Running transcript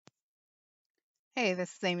Hey,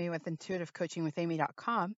 this is Amy with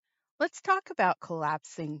intuitivecoachingwithamy.com. Let's talk about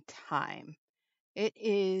collapsing time. It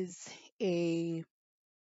is a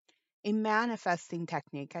a manifesting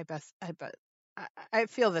technique. I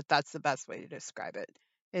feel that that's the best way to describe it.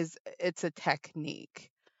 Is it's a technique,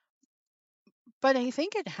 but I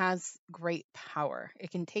think it has great power.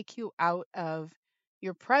 It can take you out of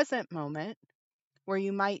your present moment where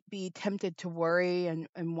you might be tempted to worry and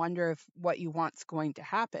wonder if what you want's going to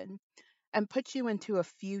happen and puts you into a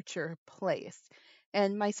future place.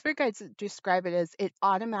 And my spirit guides describe it as it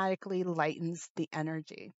automatically lightens the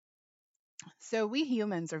energy. So we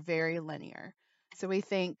humans are very linear. So we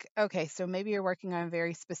think, okay, so maybe you're working on a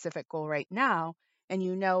very specific goal right now, and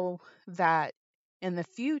you know that in the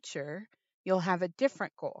future you'll have a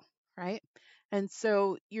different goal, right? And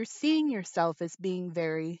so you're seeing yourself as being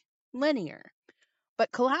very linear.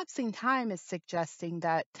 But collapsing time is suggesting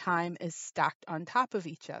that time is stacked on top of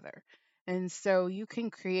each other. And so you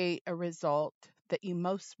can create a result that you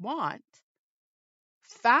most want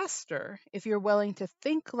faster if you're willing to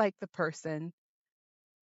think like the person,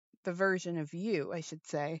 the version of you, I should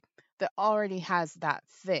say, that already has that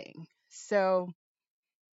thing. So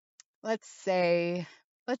let's say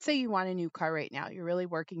let's say you want a new car right now. You're really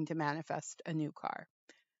working to manifest a new car.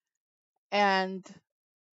 And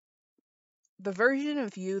the version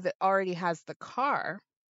of you that already has the car,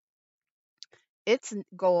 its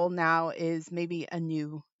goal now is maybe a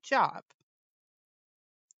new job.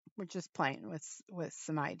 We're just playing with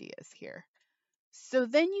some ideas here. So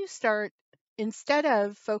then you start, instead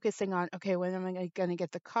of focusing on, okay, when am I going to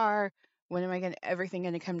get the car? When am I going to everything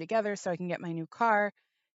going to come together so I can get my new car?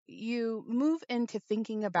 You move into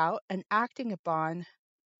thinking about and acting upon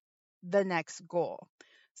the next goal.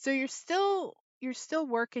 So you're still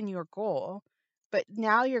working your goal, but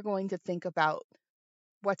now you're going to think about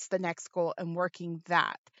what's the next goal and working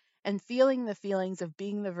that and feeling the feelings of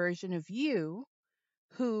being the version of you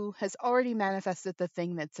who has already manifested the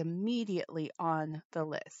thing that's immediately on the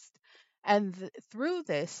list. And through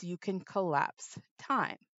this, you can collapse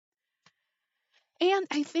time. And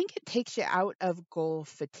I think it takes you out of goal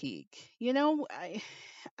fatigue.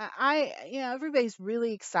 Everybody's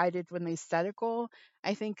really excited when they set a goal.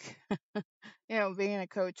 I think, being a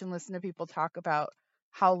coach and listen to people talk about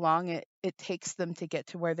how long it takes them to get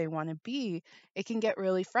to where they want to be, it can get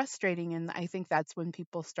really frustrating. And I think that's when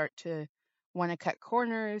people start to want to cut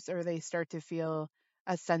corners, or they start to feel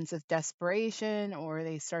a sense of desperation, or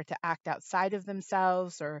they start to act outside of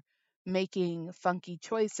themselves, or making funky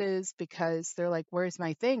choices because they're like, where's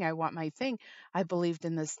my thing? I want my thing. I believed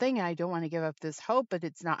in this thing and I don't want to give up this hope, but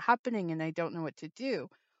it's not happening and I don't know what to do.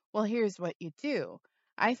 Well, here's what you do.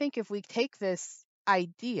 I think if we take this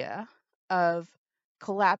idea of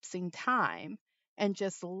collapsing time and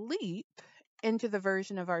just leap into the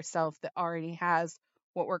version of ourselves that already has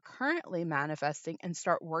what we're currently manifesting and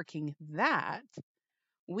start working that,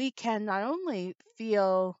 we can not only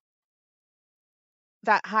feel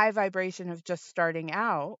that high vibration of just starting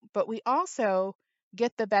out, but we also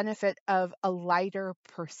get the benefit of a lighter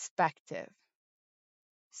perspective.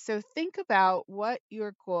 So think about what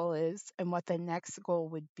your goal is and what the next goal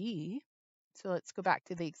would be. So let's go back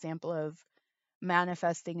to the example of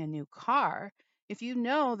manifesting a new car. If you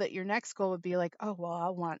know that your next goal would be like, oh, well,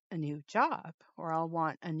 I'll want a new job, or I'll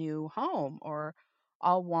want a new home, or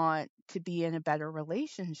I'll want to be in a better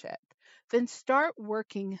relationship, then start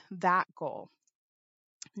working that goal.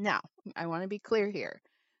 Now, I want to be clear here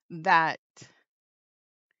that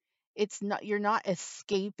it's not, you're not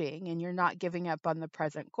escaping and you're not giving up on the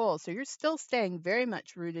present goal. So you're still staying very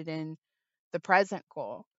much rooted in the present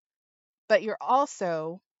goal, but you're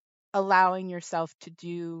also allowing yourself to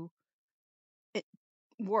do it,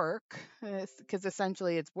 work, because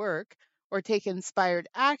essentially it's work, or take inspired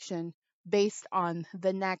action based on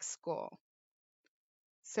the next goal.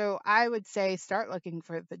 So I would say start looking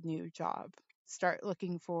for the new job, start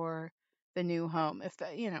looking for the new home. If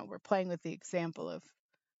we're playing with the example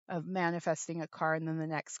of manifesting a car and then the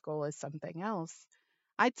next goal is something else,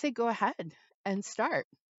 I'd say go ahead and start,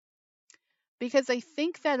 because I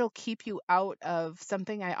think that'll keep you out of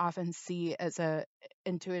something I often see as a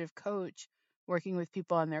intuitive coach working with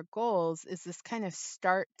people on their goals, is this kind of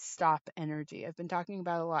start stop energy. I've been talking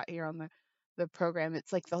about a lot here on the program.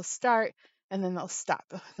 It's like they'll start and then they'll stop.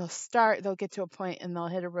 They'll start, they'll get to a point and they'll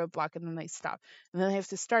hit a roadblock and then they stop. And then they have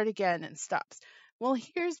to start again and stops. Well,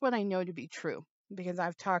 here's what I know to be true, because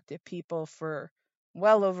I've talked to people for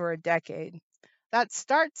well over a decade. That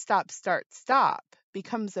start, stop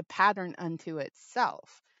becomes a pattern unto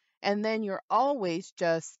itself. And then you're always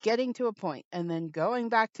just getting to a point and then going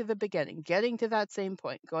back to the beginning, getting to that same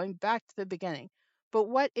point, going back to the beginning. But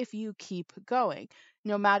what if you keep going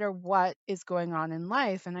no matter what is going on in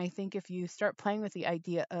life? And I think if you start playing with the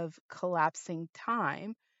idea of collapsing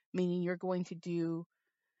time, meaning you're going to do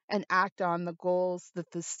and act on the goals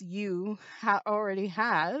that this you already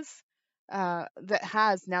has, that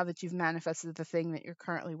has now that you've manifested the thing that you're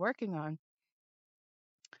currently working on,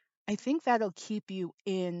 I think that'll keep you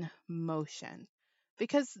in motion.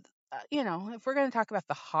 Because, if we're going to talk about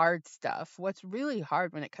the hard stuff, what's really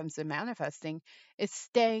hard when it comes to manifesting is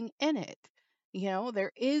staying in it.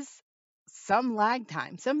 There is some lag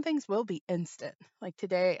time. Some things will be instant. Like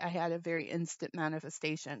today, I had a very instant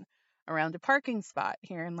manifestation around a parking spot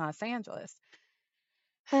here in Los Angeles.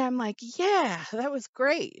 And I'm like, yeah, that was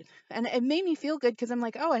great. And it made me feel good because I'm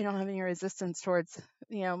like, oh, I don't have any resistance towards,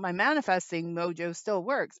 my manifesting mojo still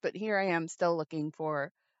works. But here I am still looking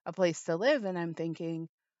for a place to live. And I'm thinking,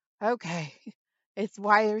 okay, it's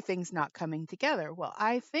why are things not coming together? Well,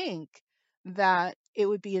 I think that it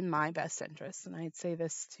would be in my best interest. And I'd say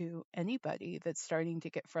this to anybody that's starting to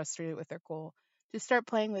get frustrated with their goal to start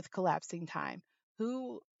playing with collapsing time.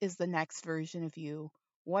 Who is the next version of you?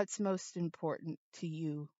 What's most important to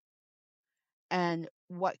you, and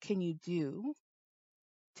what can you do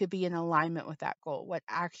to be in alignment with that goal? What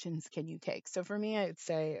actions can you take? So for me, I'd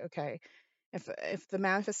say, okay, if the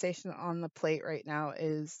manifestation on the plate right now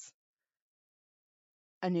is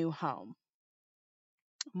a new home,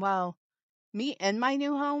 well, me in my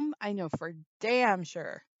new home, I know for damn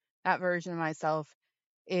sure that version of myself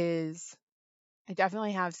is, I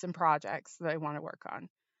definitely have some projects that I want to work on,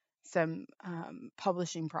 some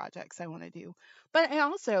publishing projects I want to do. But I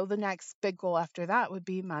also, the next big goal after that would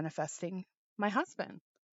be manifesting my husband.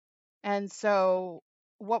 And so,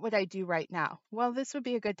 what would I do right now? Well, this would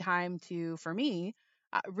be a good time to, for me,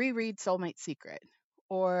 reread Soulmate Secret,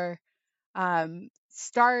 or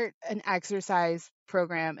start an exercise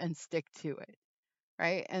program and stick to it.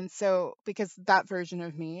 Right. And so, because that version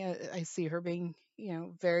of me, I see her being,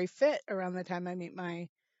 very fit around the time I meet my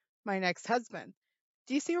next husband.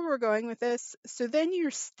 Do you see where we're going with this? So then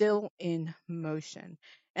you're still in motion.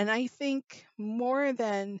 And I think more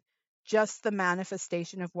than just the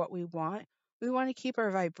manifestation of what we want to keep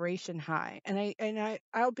our vibration high.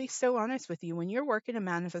 I'll be so honest with you, when you're working a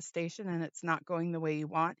manifestation and it's not going the way you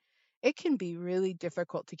want, it can be really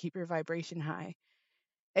difficult to keep your vibration high.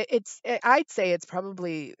 I'd say it's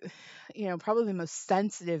probably, probably the most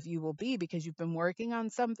sensitive you will be because you've been working on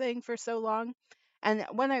something for so long. And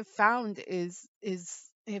what I've found is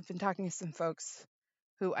I've been talking to some folks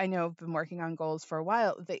who I know have been working on goals for a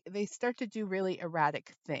while. They start to do really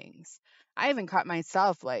erratic things. I haven't caught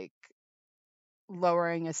myself like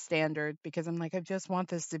lowering a standard because I'm like, I just want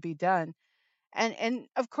this to be done. And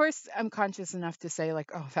of course, I'm conscious enough to say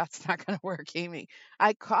like, "Oh, that's not gonna work, Amy."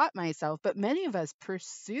 I caught myself, but many of us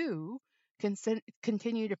continue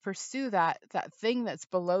to pursue that thing that's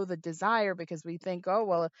below the desire because we think, "Oh,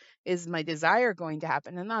 well, is my desire going to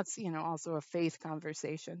happen?" And that's, also a faith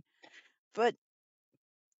conversation. But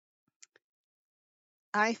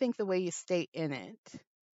I think the way you stay in it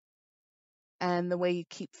and the way you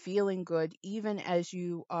keep feeling good, even as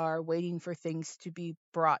you are waiting for things to be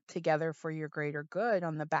brought together for your greater good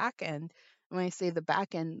on the back end. When I say the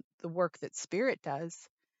back end, the work that spirit does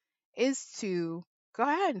is to go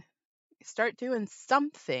ahead, start doing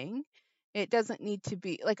something. It doesn't need to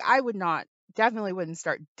be like, I would not, definitely wouldn't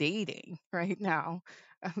start dating right now,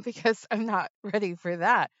 because I'm not ready for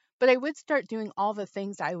that. But I would start doing all the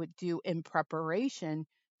things I would do in preparation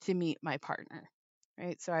to meet my partner.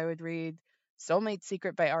 Right. So I would read Soulmate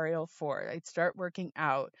Secret by Ariel Ford. I'd start working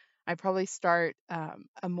out. I'd probably start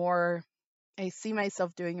I see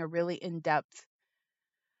myself doing a really in depth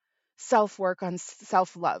self work on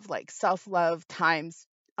self love, like self love times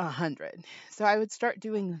 100. So I would start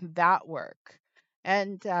doing that work,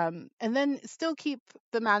 and then still keep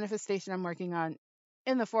the manifestation I'm working on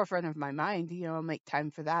in the forefront of my mind. I'll make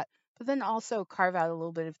time for that, but then also carve out a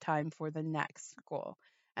little bit of time for the next goal.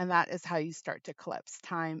 And that is how you start to collapse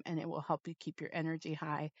time, and it will help you keep your energy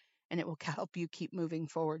high, and it will help you keep moving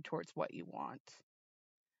forward towards what you want.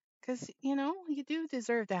 Because, you do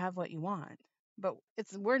deserve to have what you want, but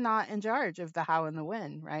we're not in charge of the how and the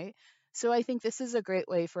when, right? So I think this is a great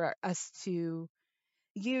way for us to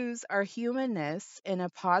use our humanness in a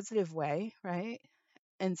positive way, right?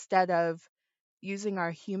 Instead of using our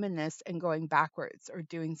humanness and going backwards or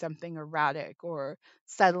doing something erratic or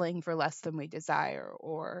settling for less than we desire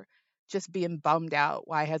or just being bummed out.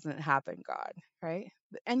 Why hasn't it happened, God? Right.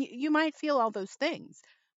 And you might feel all those things,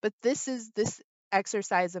 but this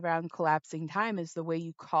exercise around collapsing time is the way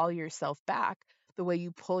you call yourself back, the way you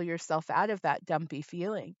pull yourself out of that dumpy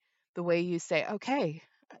feeling, the way you say, okay,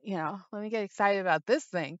 let me get excited about this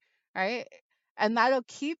thing, right? And that'll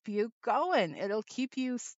keep you going. It'll keep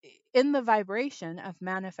you in the vibration of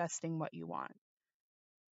manifesting what you want.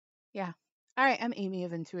 Yeah. All right. I'm Amy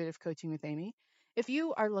of Intuitive Coaching with Amy. If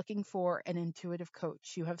you are looking for an intuitive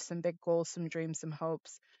coach, you have some big goals, some dreams, some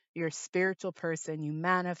hopes, you're a spiritual person, you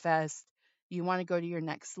manifest, you want to go to your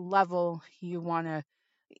next level, you want to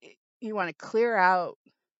clear out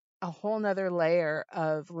a whole nother layer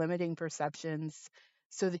of limiting perceptions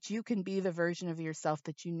so that you can be the version of yourself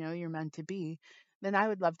that you know you're meant to be, then I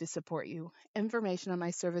would love to support you. Information on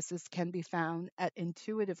my services can be found at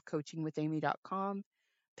intuitivecoachingwithamy.com.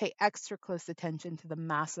 Pay extra close attention to the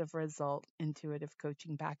massive result intuitive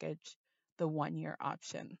coaching package, the 1 year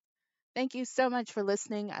option. Thank you so much for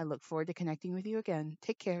listening. I look forward to connecting with you again.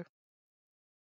 Take care.